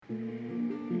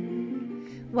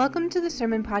Welcome to the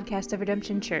Sermon Podcast of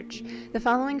Redemption Church. The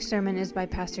following sermon is by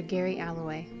Pastor Gary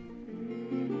Alloway.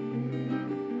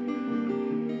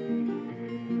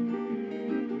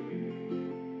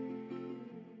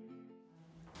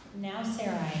 Now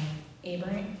Sarai,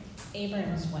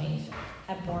 Abram's wife,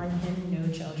 had borne him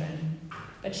no children,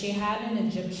 but she had an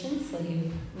Egyptian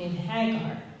slave named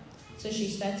Hagar. So she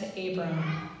said to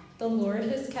Abram, "The Lord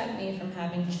has kept me from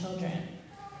having children.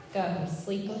 Go,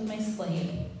 sleep with my slave.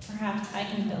 Perhaps I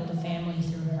can build a family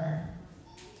through her."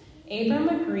 Abram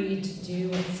agreed to do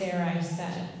what Sarai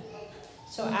said.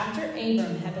 So after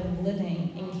Abram had been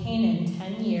living in Canaan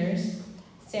 10 years,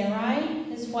 Sarai,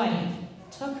 his wife,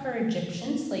 took her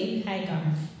Egyptian slave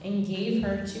Hagar and gave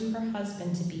her to her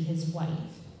husband to be his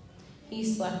wife. He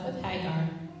slept with Hagar,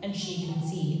 and she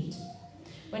conceived.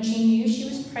 When she knew she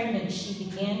was pregnant, she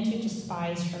began to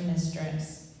despise her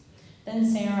mistress. Then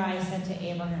Sarai said to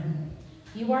Abraham,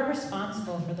 "You are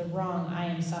responsible for the wrong I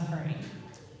am suffering.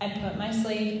 I put my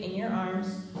slave in your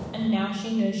arms, and now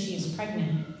she knows she is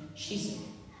pregnant. She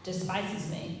despises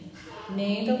me.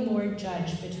 May the Lord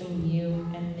judge between you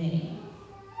and me."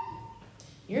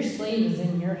 "Your slave is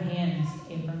in your hands,"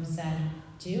 Abram said.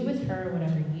 "Do with her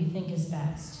whatever you think is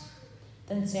best."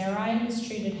 Then Sarai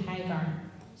mistreated Hagar,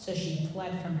 so she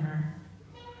fled from her.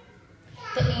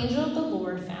 The angel of the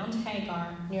Lord found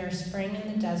Hagar near a spring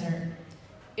in the desert.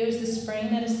 It was the spring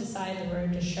that is beside the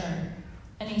road to Shur.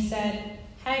 And he said,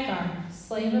 "Hagar,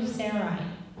 slave of Sarai,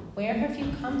 where have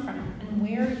you come from, and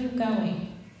where are you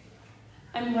going?"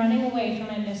 "I'm running away from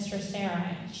my mistress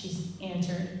Sarai," she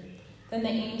answered. Then the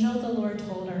angel of the Lord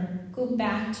told her, "Go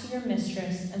back to your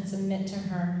mistress and submit to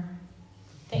her."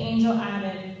 The angel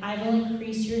added, "I will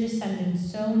increase your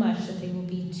descendants so much that they will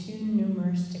be too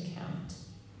numerous to count."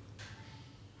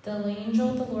 The angel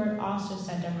of the Lord also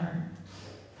said to her,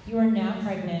 "You are now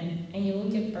pregnant, and you will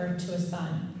give birth to a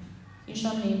son. You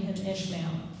shall name him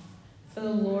Ishmael, for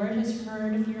the Lord has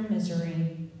heard of your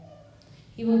misery.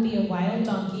 He will be a wild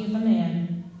donkey of a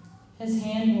man. His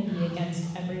hand will be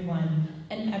against everyone,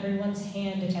 and everyone's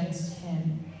hand against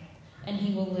him, and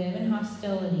he will live in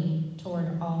hostility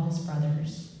toward all his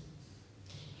brothers."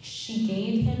 She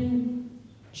gave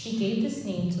this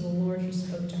name to the Lord who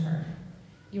spoke to her,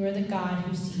 "You are the God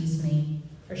who sees me."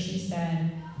 For she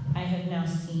said, "I have now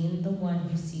seen the one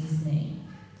who sees me."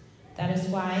 That is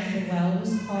why the well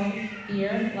was called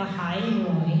Bir Lahai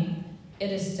Roi.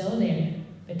 It is still there,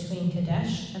 between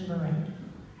Kadesh and Bered.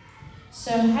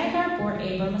 So Hagar bore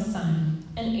Abram a son,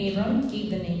 and Abram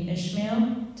gave the name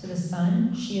Ishmael to the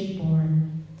son she had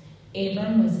born.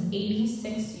 Abram was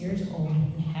 86 years old,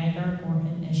 and Hagar bore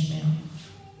him Ishmael.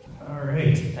 All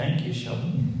right, thank you,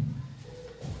 Sheldon.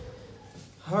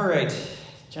 All right,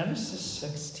 Genesis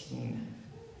 16.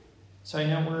 So I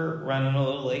know we're running a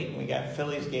little late, and we got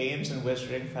Phillies games and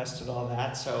Wizarding Fest and all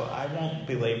that, so I won't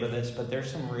belabor this, but there's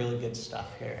some really good stuff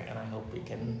here, and I hope we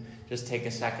can just take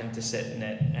a second to sit in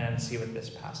it and see what this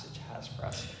passage has for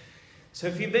us. So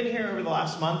if you've been here over the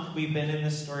last month, we've been in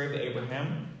the story of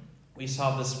Abraham. We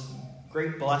saw this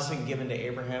great blessing given to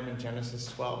Abraham in Genesis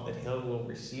 12, that he will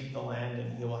receive the land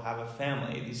and he will have a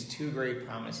family. These two great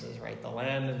promises, right? The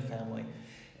land and family.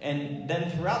 And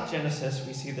then throughout Genesis,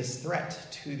 we see this threat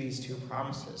to these two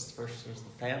promises. First, there's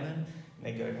the famine, and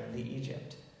they go down to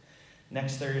Egypt.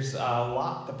 Next, there's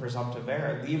Lot, the presumptive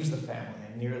heir, leaves the family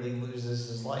and nearly loses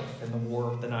his life in the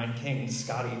War of the Nine Kings.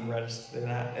 Scotty read us through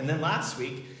that. And then last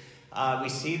week, we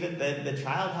see that the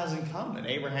child hasn't come, and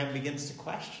Abraham begins to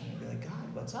question and be like,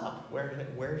 "God, what's up?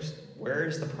 Where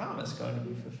is the promise going to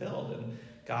be fulfilled?" And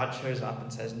God shows up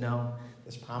and says, "No,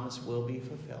 this promise will be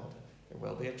fulfilled. There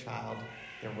will be a child.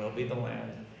 There will be the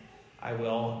land. I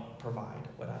will provide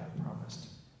what I have promised."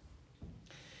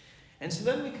 And so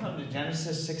then we come to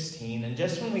Genesis 16, and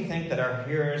just when we think that our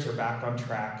heroes are back on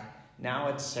track, now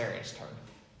it's Sarah's turn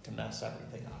to mess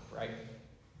everything up, right?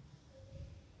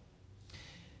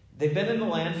 They've been in the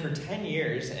land for 10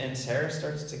 years, and Sarah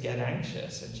starts to get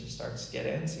anxious, and she starts to get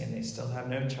antsy, and they still have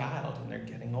no child, and they're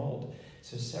getting old.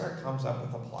 So Sarah comes up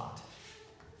with a plot.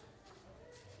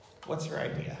 What's her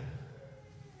idea?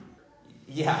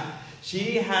 Yeah,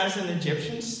 she has an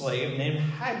Egyptian slave named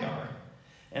Hagar.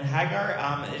 And Hagar,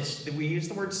 we use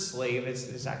the word slave.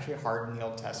 It's actually hard in the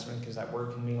Old Testament because that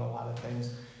word can mean a lot of things.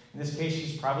 In this case,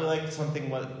 she's probably like something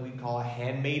what we call a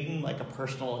handmaiden, like a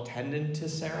personal attendant to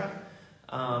Sarah,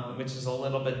 which is a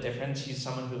little bit different. She's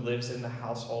someone who lives in the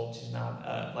household. She's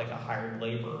not like a hired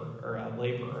laborer or a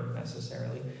laborer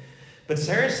necessarily. But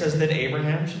Sarah says that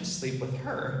Abraham should sleep with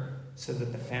her so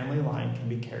that the family line can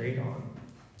be carried on,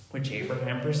 which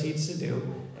Abraham proceeds to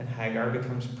do, and Hagar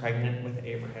becomes pregnant with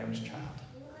Abraham's child.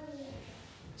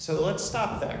 So let's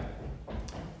stop there.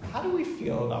 how do we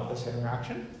feel about this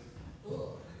interaction?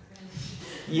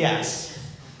 Yes.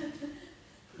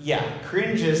 Yeah,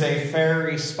 cringe is a fair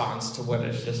response to what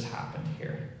has just happened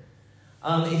here.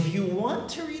 If you want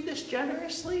to read this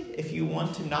generously, if you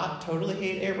want to not totally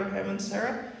hate Abraham and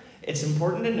Sarah, it's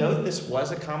important to note this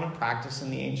was a common practice in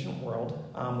the ancient world.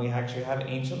 We actually have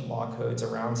ancient law codes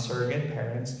around surrogate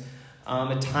parents.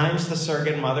 At times, the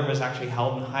surrogate mother was actually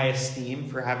held in high esteem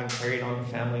for having carried on the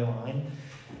family line.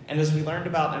 And as we learned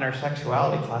about in our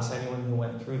sexuality class, anyone who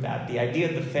went through that, the idea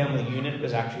of the family unit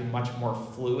was actually much more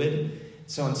fluid.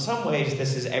 So in some ways,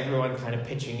 this is everyone kind of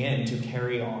pitching in to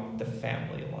carry on the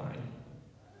family line.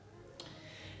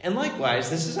 And likewise,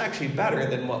 this is actually better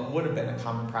than what would have been a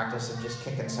common practice of just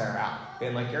kicking Sarah out.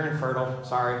 Being like, you're infertile,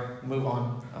 sorry, move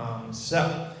on.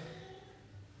 So,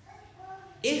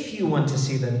 if you want to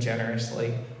see them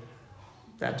generously,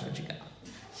 that's what you got.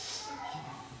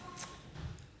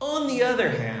 On the other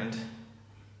hand,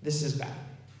 this is bad.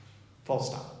 Full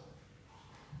stop.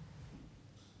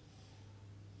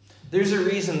 There's a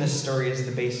reason this story is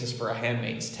the basis for A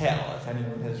Handmaid's Tale, if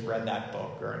anyone has read that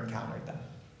book or encountered that.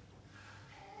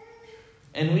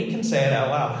 And we can say it out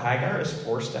loud. Hagar is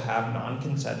forced to have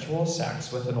non-consensual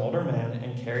sex with an older man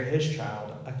and carry his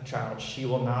child, a child she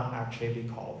will not actually be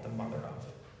called the mother of.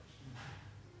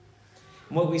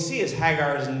 And what we see is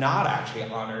Hagar is not actually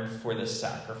honored for this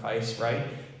sacrifice, right?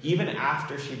 Even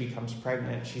after she becomes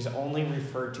pregnant, she's only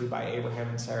referred to by Abraham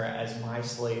and Sarah as my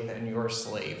slave and your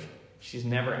slave. She's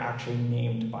never actually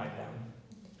named by them.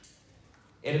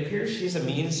 It appears she's a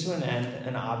means to an end,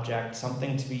 an object,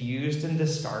 something to be used and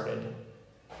discarded.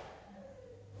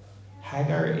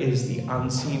 Hagar is the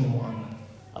unseen one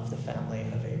of the family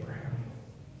of Abraham.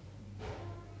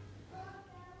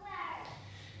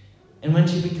 And when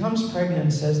she becomes pregnant,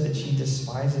 it says that she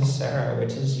despises Sarah,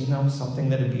 which is, something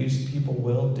that abused people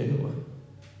will do.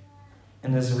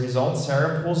 And as a result,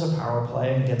 Sarah pulls a power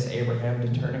play and gets Abraham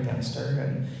to turn against her.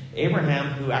 And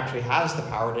Abraham, who actually has the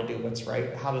power to do what's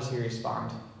right, how does he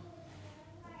respond?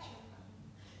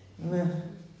 Meh.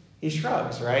 He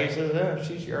shrugs, right? He says, oh,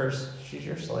 she's yours. She's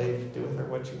your slave. Do with her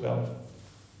what you will.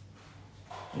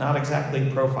 Not exactly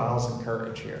profiles in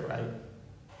courage here, right?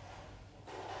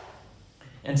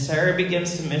 And Sarah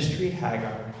begins to mistreat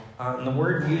Hagar. The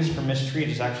word used for mistreat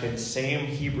is actually the same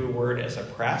Hebrew word as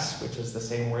oppress, which is the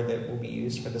same word that will be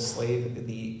used for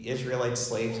the Israelite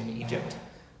slaves in Egypt.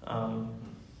 And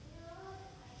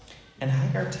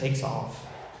Hagar takes off.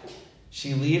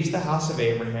 She leaves the house of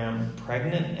Abraham,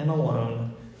 pregnant and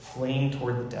alone, fleeing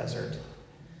toward the desert.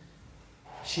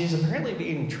 She is apparently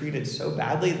being treated so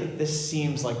badly that this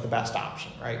seems like the best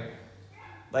option, right?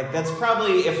 Like, that's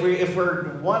probably, if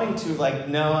we're wanting to,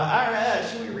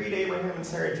 should we read Abraham and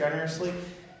Sarah generously?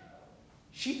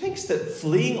 She thinks that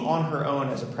fleeing on her own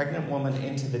as a pregnant woman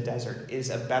into the desert is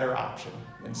a better option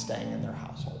than staying in their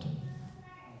household.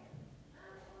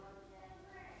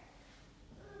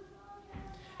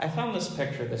 I found this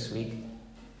picture this week.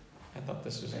 I thought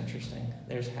this was interesting.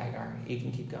 There's Hagar. You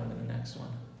can keep going to the next one.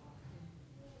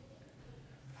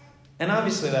 And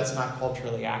obviously that's not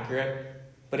culturally accurate,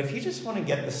 but if you just want to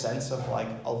get the sense of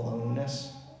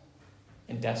aloneness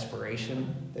and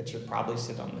desperation that should probably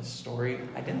sit on this story,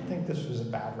 I didn't think this was a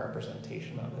bad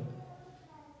representation of it.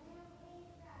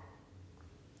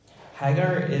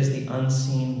 Hagar is the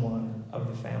unseen one of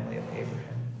the family of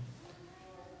Abraham.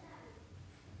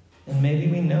 And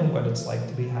maybe we know what it's like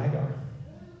to be Hagar.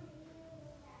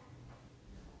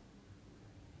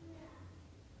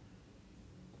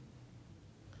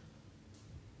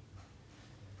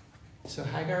 So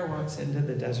Hagar walks into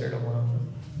the desert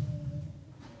alone,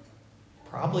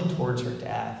 probably towards her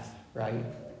death, right?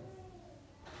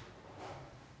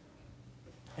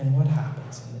 And what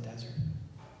happens in the desert?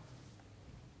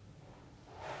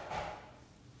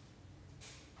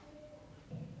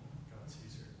 God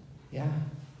sees her. Yeah.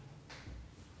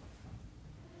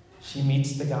 She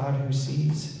meets the God who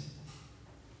sees.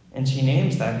 And she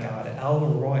names that God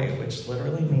Alloway, which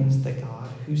literally means the God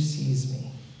who sees me.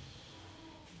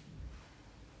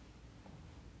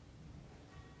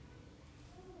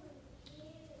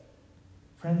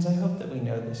 Friends, I hope that we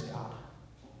know this God.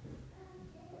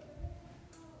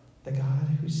 The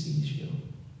God who sees you.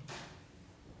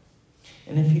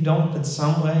 And if you don't, that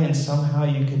some way and somehow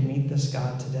you could meet this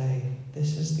God today.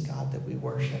 This is the God that we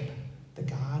worship. The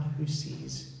God who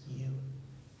sees you.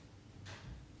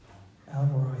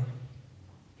 Alloway.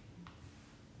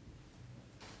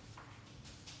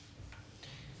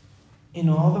 In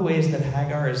all the ways that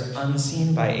Hagar is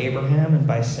unseen by Abraham and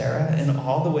by Sarah, in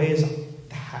all the ways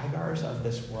the Hagars of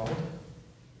this world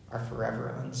are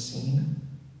forever unseen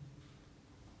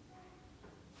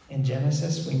In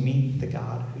Genesis, we meet the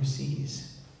God who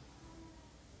sees.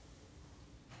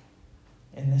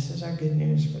 And this is our good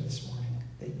news for this morning,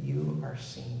 that you are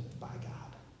seen by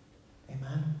God.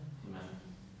 Amen? Amen.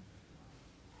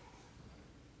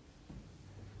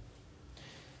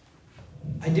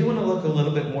 I do want to look a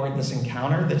little bit more at this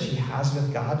encounter that she has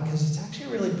with God, because it's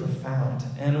actually really profound.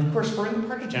 And of course, we're in the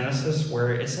part of Genesis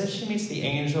where it says she meets the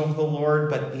angel of the Lord,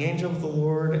 but the angel of the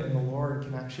Lord and the Lord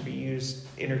can actually be used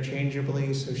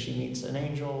interchangeably. So she meets an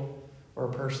angel or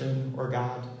a person or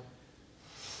God.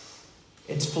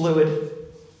 It's fluid.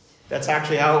 That's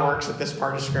actually how it works at this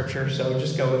part of Scripture, so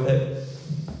just go with it.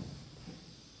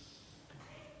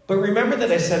 But remember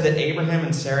that I said that Abraham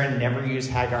and Sarah never use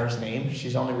Hagar's name.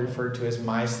 She's only referred to as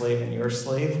my slave and your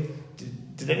slave.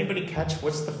 Did anybody catch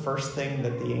what's the first thing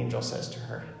that the angel says to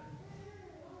her?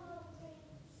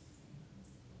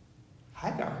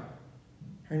 Hagar,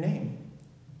 her name.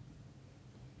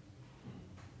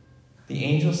 The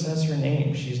angel says her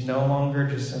name. She's no longer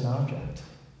just an object.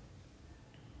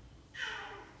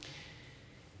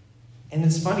 And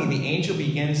it's funny, the angel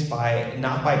begins by,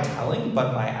 not by telling,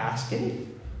 but by asking,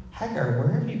 Hagar,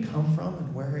 where have you come from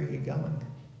and where are you going?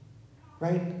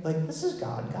 Right? Like, this is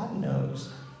God. God knows.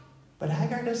 But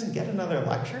Hagar doesn't get another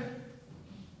lecture.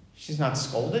 She's not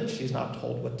scolded. She's not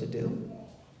told what to do.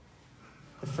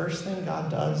 The first thing God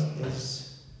does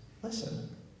is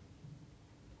listen.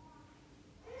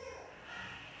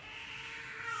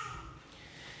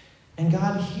 And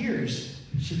God hears.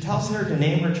 She tells her to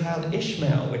name her child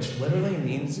Ishmael, which literally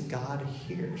means God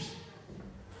hears.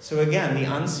 So again, the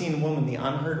unseen woman, the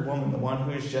unheard woman, the one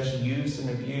who is just used and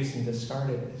abused and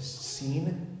discarded, is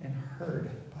seen and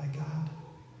heard by God.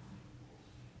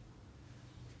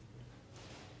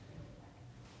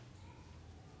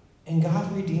 And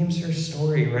God redeems her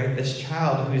story, right? This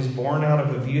child who is born out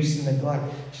of abuse and neglect.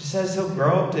 She says he'll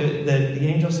grow up to, the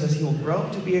angel says he will grow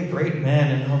up to be a great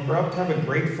man, and he'll grow up to have a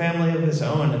great family of his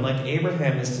own. And like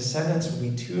Abraham, his descendants will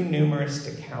be too numerous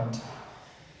to count.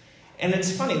 And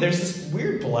it's funny, there's this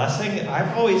weird blessing.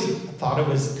 I've always thought it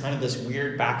was kind of this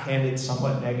weird, backhanded,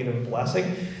 somewhat negative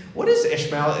blessing. What is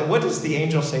Ishmael? What does the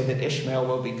angel say that Ishmael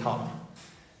will become?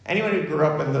 Anyone who grew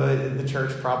up in the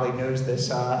church probably knows this.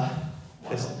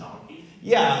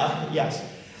 Yes.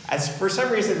 As for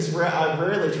some reason, it's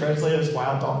rarely translated as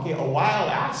wild donkey. A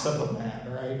wild ass of a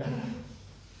man, right?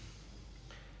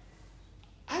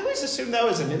 I always assumed that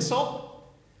was an insult.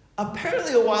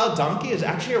 Apparently, a wild donkey is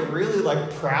actually a really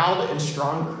proud and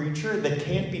strong creature that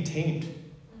can't be tamed.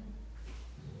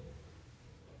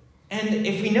 And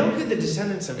if we know who the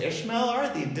descendants of Ishmael are,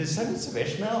 the descendants of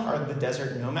Ishmael are the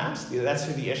desert nomads. That's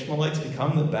who the Ishmaelites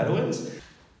become, the Bedouins.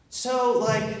 So,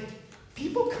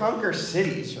 people conquer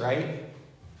cities, right?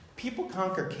 People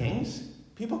conquer kings.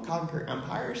 People conquer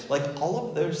empires. All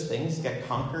of those things get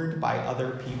conquered by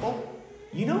other people.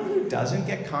 You know who doesn't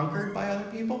get conquered by other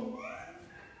people?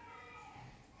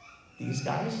 These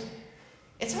guys.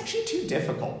 It's actually too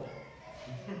difficult,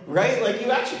 right?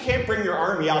 You actually can't bring your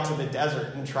army out to the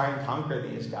desert and try and conquer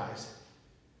these guys.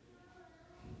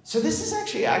 So this is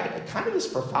actually kind of this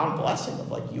profound blessing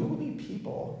of you will be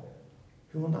people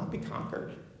who will not be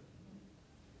conquered.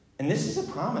 And this is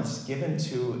a promise given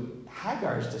to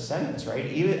Hagar's descendants, right?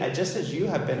 Even, just as you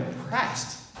have been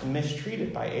oppressed and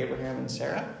mistreated by Abraham and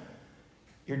Sarah,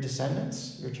 your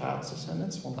descendants, your child's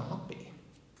descendants, will not be.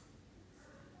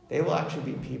 They will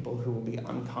actually be people who will be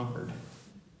unconquered,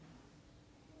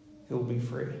 who will be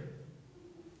free.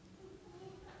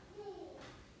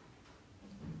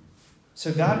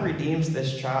 So God redeems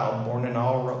this child born in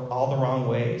all the wrong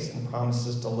ways and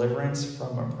promises deliverance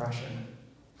from oppression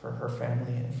for her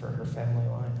family and for her family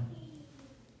line.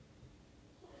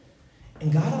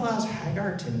 And God allows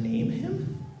Hagar to name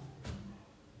him.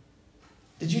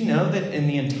 Did you know that in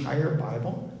the entire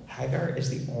Bible, Hagar is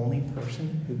the only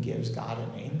person who gives God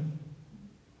a name?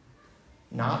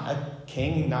 Not a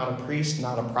king, not a priest,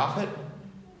 not a prophet,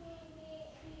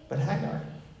 but Hagar,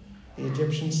 the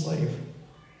Egyptian slave.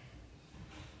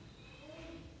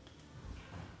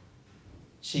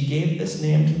 She gave this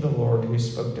name to the Lord who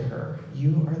spoke to her.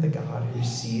 You are the God who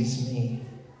sees me.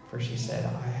 For she said,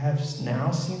 I have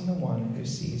now seen the one who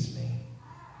sees me.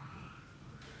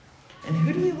 And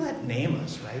who do we let name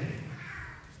us, right?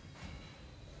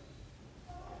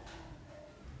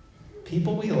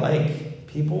 People we like,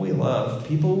 people we love,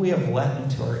 people we have let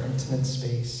into our intimate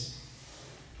space.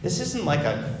 This isn't like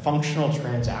a functional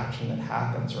transaction that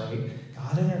happens, right?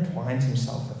 God intertwines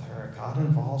himself with her. God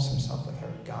involves himself with her.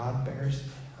 God bears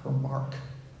her mark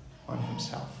on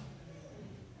himself.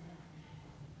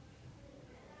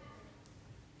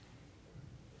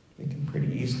 We can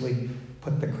pretty easily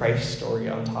put the Christ story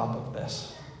on top of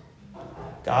this.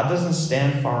 God doesn't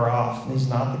stand far off. He's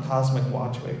not the cosmic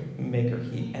watchmaker.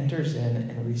 He enters in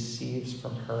and receives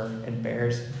from her and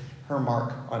bears her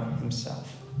mark on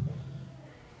himself.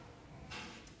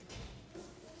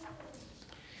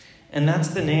 And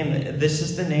this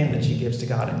is the name that she gives to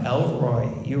God. El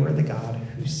Roi, you are the God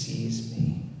who sees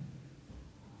me.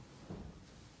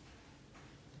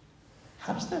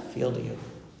 How does that feel to you?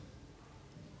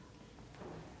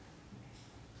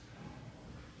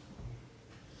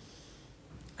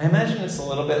 I imagine it's a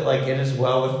little bit like it is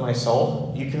well with my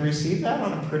soul. You can receive that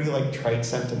on a pretty trite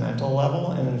sentimental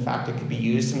level, and in fact it could be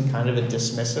used in kind of a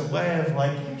dismissive way of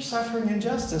you're suffering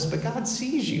injustice, but God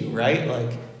sees you, right?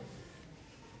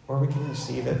 Or we can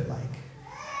receive it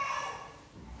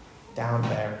down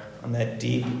there on that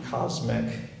deep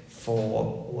cosmic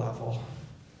full level.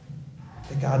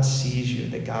 That God sees you,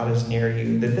 that God is near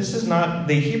you, that this is not,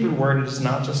 the Hebrew word is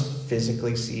not just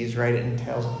physically sees, right? It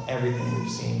entails everything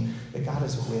we've seen. That God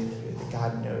is with you, that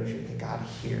God knows you, that God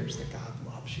hears, that God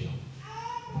loves you.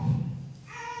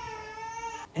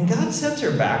 And God sends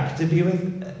her back to be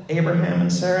with Abraham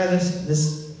and Sarah.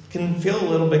 This can feel a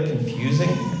little bit confusing,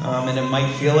 and it might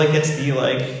feel like it's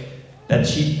that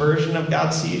cheap version of God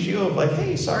sees you, of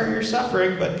hey, sorry you're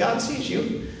suffering, but God sees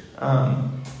you.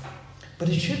 But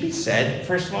it should be said,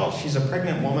 first of all, she's a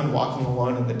pregnant woman walking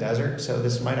alone in the desert, so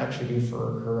this might actually be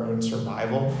for her own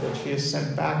survival that she is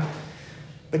sent back.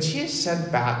 But she is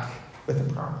sent back with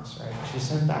a promise, right? She's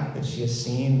sent back that she is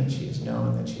seen, that she is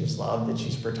known, that she is loved, that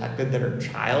she's protected, that her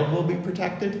child will be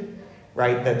protected,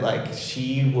 right? That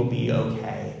she will be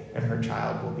okay, and her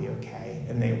child will be okay,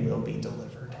 and they will be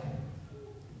delivered.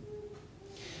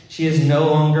 She is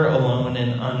no longer alone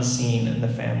and unseen in the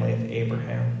family of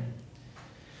Abraham.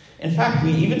 In fact,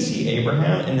 we even see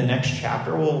Abraham in the next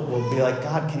chapter will be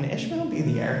God, can Ishmael be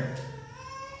the heir?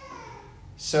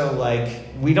 So,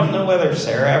 we don't know whether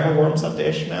Sarah ever warms up to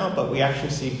Ishmael, but we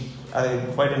actually see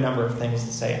quite a number of things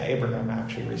that say Abraham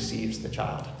actually receives the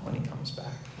child when he comes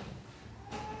back.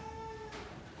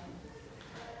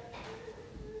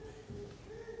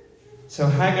 So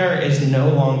Hagar is no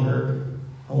longer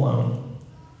alone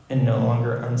and no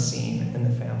longer unseen in the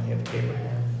family of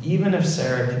Abraham. Even if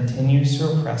Sarah continues to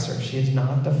oppress her, she is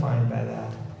not defined by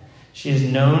that. She is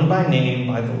known by name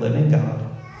by the living God.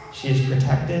 She is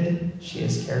protected. She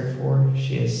is cared for.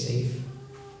 She is safe.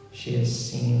 She is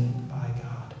seen by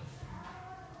God.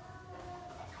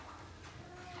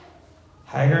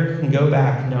 Hagar can go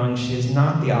back knowing she is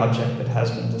not the object that has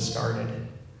been discarded.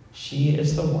 She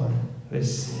is the one who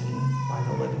is seen by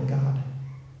the living God.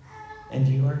 And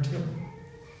you are too.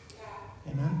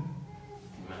 Amen?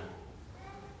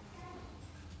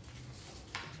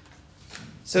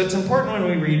 So it's important when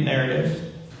we read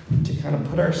narrative to kind of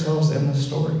put ourselves in the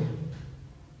story.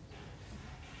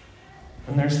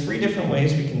 And there's 3 different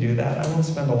ways we can do that. I won't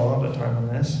spend a lot of time on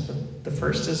this, but the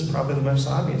first is probably the most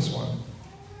obvious one.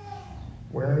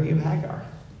 Where are you, Hagar?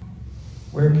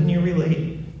 Where can you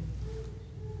relate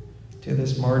to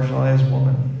this marginalized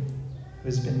woman who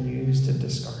has been used and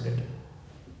discarded,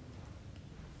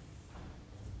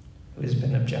 who has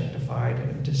been objectified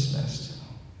and dismissed?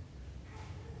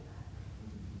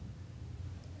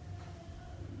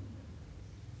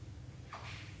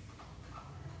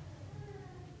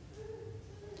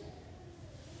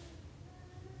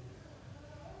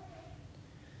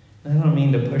 I don't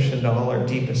mean to push into all our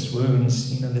deepest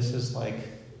wounds. This is I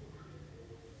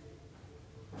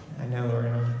know we're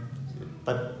in a,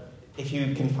 but if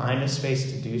you can find a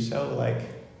space to do so,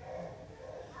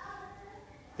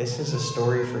 this is a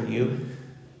story for you.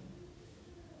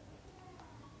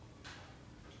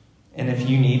 And if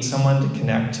you need someone to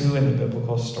connect to in a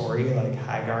biblical story,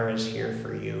 Hagar is here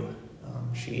for you.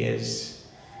 She is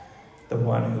the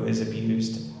one who is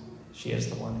abused. She is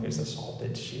the one who is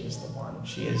assaulted. She is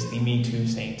the Me Too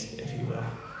saint, if you will.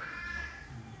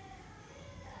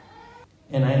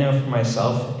 And I know for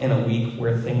myself, in a week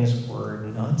where things were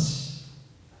nuts,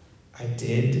 I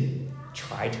did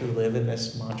try to live in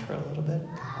this mantra a little bit.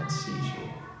 God sees you.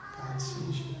 God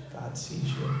sees you. God sees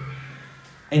you.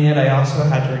 And yet I also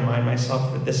had to remind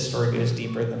myself that this story goes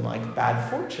deeper than bad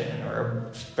fortune or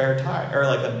a spare tire or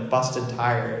a busted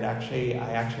tire.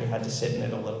 I actually had to sit in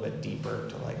it a little bit deeper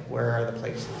to where are the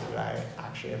places that I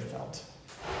actually have felt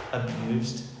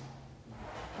abused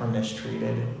or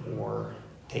mistreated or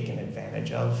taken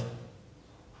advantage of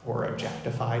or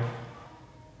objectified.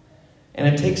 And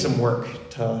it takes some work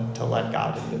to let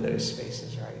God into those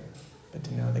spaces, right? But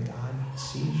to know that God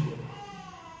sees you.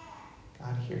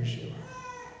 God hears you.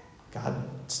 God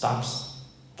stops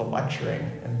the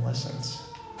lecturing and listens.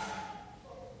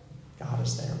 God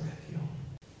is there with you.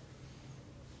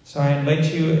 So I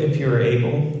invite you, if you're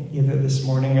able, either this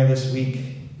morning or this week,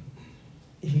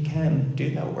 if you can,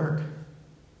 do that work.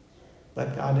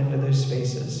 Let God into those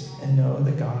spaces and know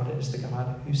that God is the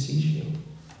God who sees you.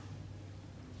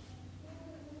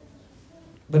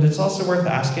 But it's also worth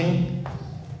asking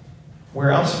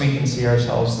where else we can see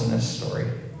ourselves in this story.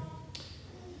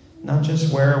 Not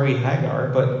just where are we Hagar,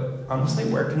 but honestly,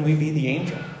 where can we be the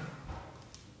angel?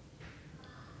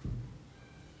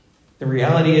 The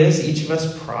reality is, each of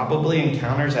us probably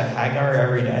encounters a Hagar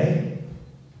every day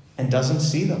and doesn't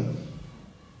see them.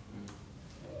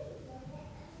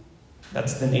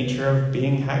 That's the nature of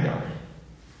being Hagar,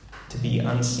 to be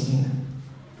unseen.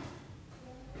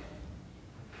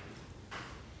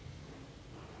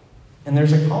 And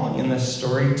there's a calling in this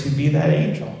story to be that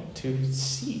angel, to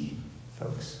see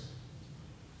folks.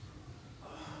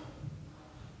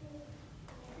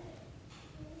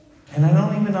 And I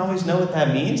don't even always know what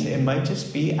that means. It might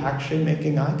just be actually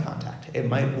making eye contact. It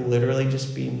might literally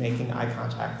just be making eye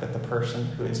contact with the person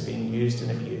who is being used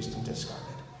and abused and discarded.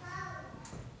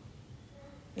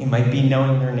 It might be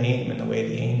knowing their name in the way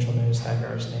the angel knows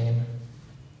Hagar's name.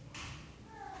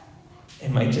 It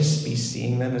might just be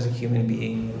seeing them as a human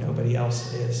being and nobody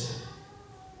else is.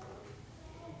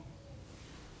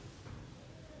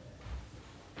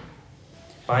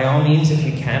 By all means, if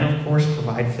you can, of course,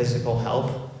 provide physical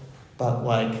help.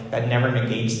 But that never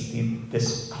negates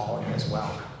this calling as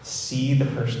well. See the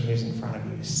person who's in front of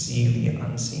you. See the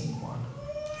unseen one.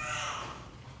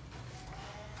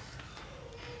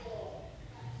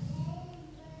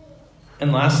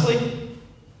 And lastly,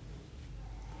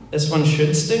 this one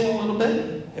should sting a little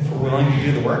bit if we're willing to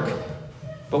do the work.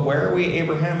 But where are we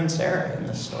Abraham and Sarah in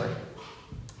this story?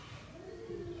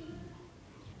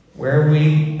 Where have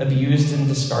we abused and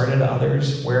discarded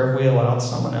others? Where have we allowed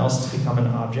someone else to become an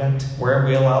object? Where have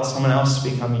we allowed someone else to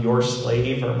become your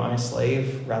slave or my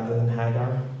slave rather than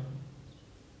Hagar?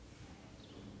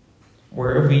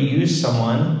 Where have we used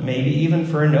someone, maybe even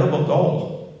for a noble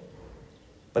goal,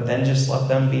 but then just let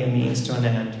them be a means to an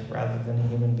end rather than a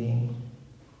human being?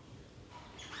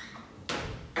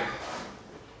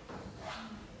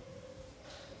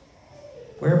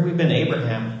 Where have we been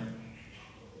Abraham?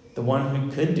 The one who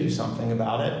could do something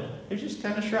about it, who just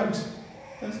kind of shrugs.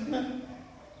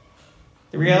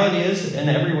 The reality is, in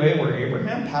every way we're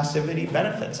Abraham, passivity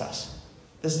benefits us.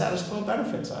 The status quo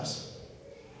benefits us.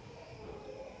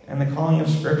 And the calling of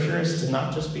Scripture is to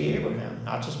not just be Abraham,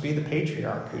 not just be the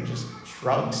patriarch who just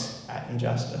shrugs at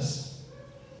injustice.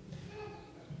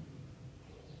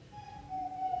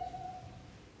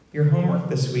 Your homework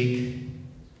this week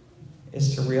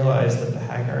is to realize that the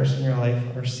Hagars in your life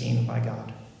are seen by God.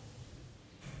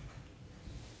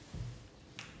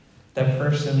 That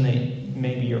person that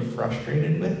maybe you're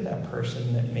frustrated with, that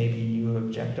person that maybe you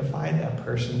objectified, that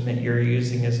person that you're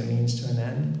using as a means to an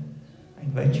end, I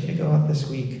invite you to go out this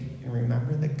week and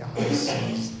remember that God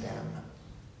sees them.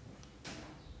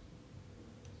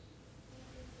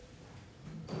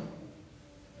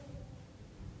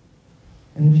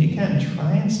 And if you can,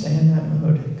 try and stay in that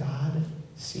mode. God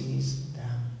sees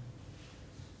them.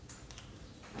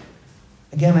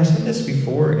 Again, I said this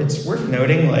before, it's worth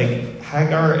noting,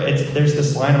 Hagar, there's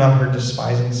this line about her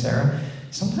despising Sarah.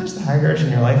 Sometimes the Hagars in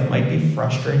your life might be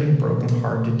frustrating, broken,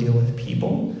 hard to deal with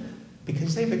people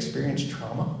because they've experienced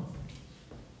trauma.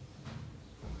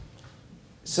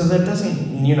 So that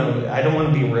doesn't, I don't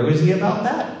want to be rosy about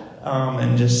that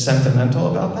and just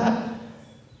sentimental about that.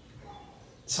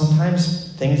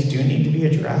 Sometimes things do need to be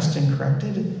addressed and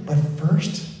corrected, but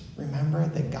first, remember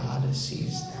that God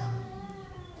sees them.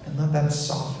 And let that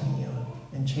soften you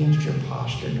and change your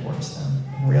posture towards them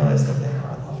and realize that they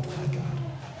are loved by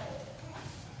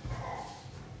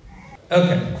God.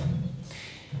 Okay.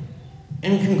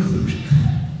 In conclusion,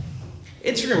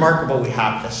 it's remarkable we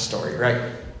have this story, right?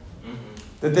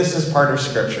 That this is part of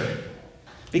Scripture.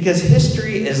 Because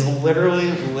history is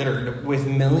literally littered with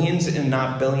millions and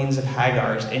not billions of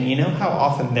Hagars. And you know how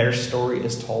often their story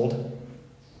is told?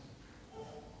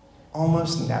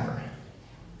 Almost never.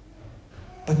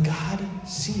 But God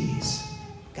sees.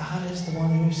 God is the one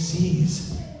who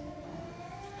sees.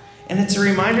 And it's a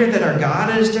reminder that our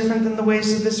God is different than the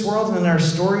ways of this world, and our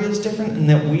story is different, and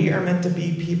that we are meant to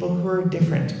be people who are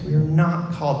different. We are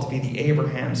not called to be the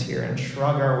Abrahams here and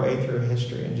shrug our way through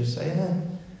history and just say,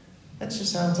 that's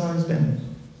just how it's always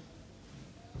been.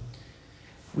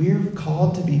 We are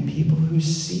called to be people who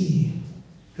see,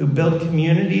 who build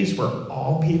communities where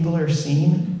all people are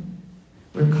seen.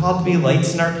 We're called to be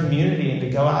lights in our community and to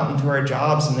go out into our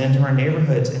jobs and into our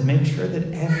neighborhoods and make sure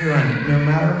that everyone, no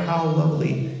matter how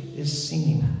lowly, is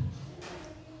seen.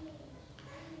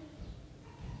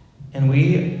 And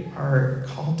we are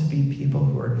called to be people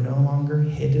who are no longer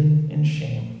hidden in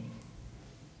shame,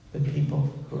 but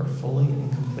people who are fully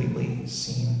and completely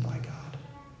seen by God.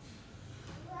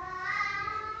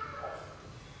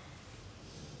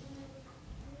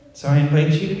 So I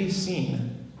invite you to be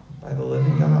seen by the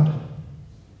living God.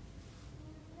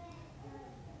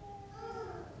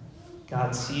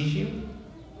 God sees you.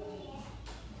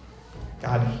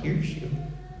 God hears you.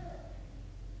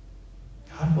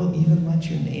 God will even let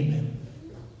you name him.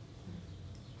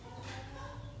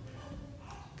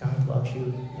 God loves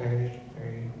you very,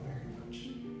 very, very much.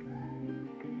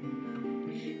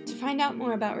 To find out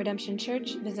more about Redemption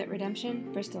Church, visit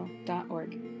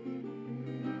redemptionbristol.org.